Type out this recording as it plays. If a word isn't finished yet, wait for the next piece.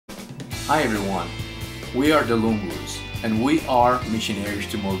Hi everyone, we are TheLungu's and we are missionaries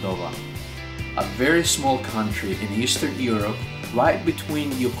to Moldova, a very small country in Eastern Europe right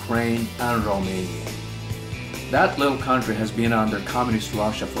between Ukraine and Romania. That little country has been under communist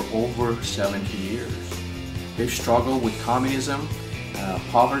Russia for over 70 years. They've struggled with communism,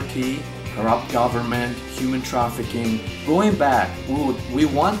 poverty, corrupt government, human trafficking. Going back, we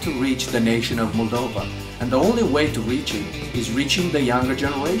want to reach the nation of Moldova, and the only way to reach it is reaching the younger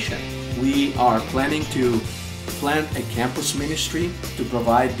generation. We are planning to plant a campus ministry to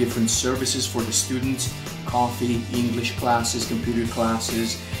provide different services for the students, coffee, English classes, computer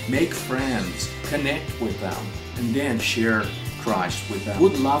classes, make friends, connect with them, and then share Christ with them.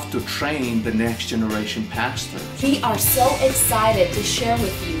 Would love to train the next generation pastors. We are so excited to share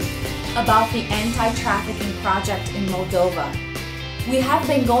with you about the anti-trafficking project in Moldova. We have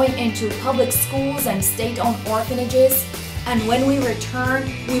been going into public schools and state-owned orphanages, and when we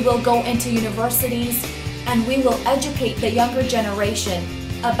return, we will go into universities and we will educate the younger generation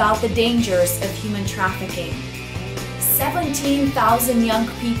about the dangers of human trafficking. 17,000 young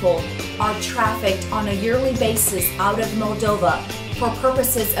people are trafficked on a yearly basis out of Moldova for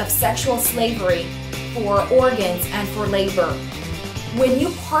purposes of sexual slavery, for organs, and for labor. When you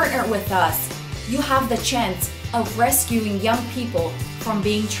partner with us, you have the chance of rescuing young people from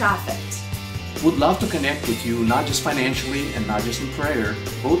being trafficked. Would love to connect with you, not just financially and not just in prayer,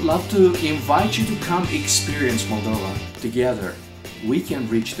 but would love to invite you to come experience Moldova. Together, we can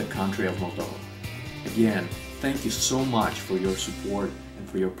reach the country of Moldova. Again, thank you so much for your support and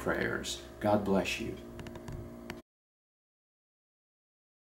for your prayers. God bless you.